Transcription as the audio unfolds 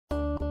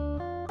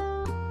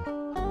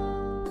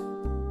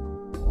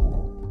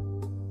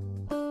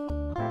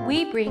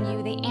we bring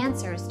you the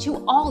answers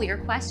to all your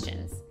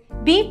questions.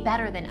 Be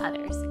better than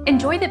others.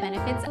 Enjoy the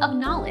benefits of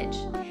knowledge.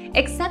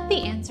 Accept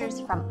the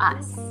answers from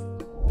us.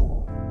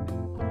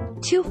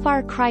 2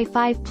 Far Cry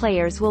 5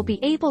 players will be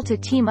able to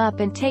team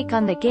up and take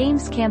on the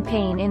game's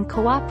campaign in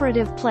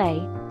cooperative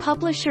play,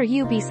 publisher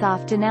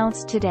Ubisoft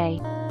announced today.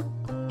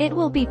 It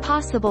will be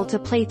possible to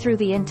play through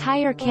the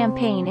entire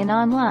campaign in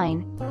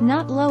online,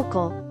 not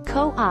local,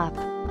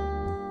 co-op.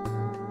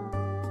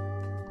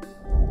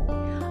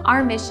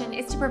 Our mission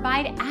is to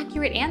provide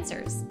accurate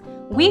answers.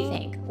 We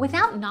think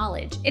without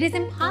knowledge, it is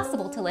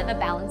impossible to live a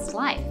balanced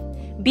life.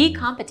 Be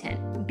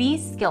competent, be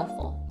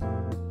skillful.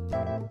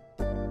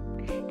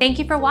 Thank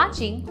you for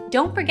watching.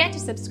 Don't forget to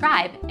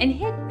subscribe and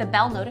hit the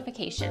bell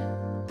notification.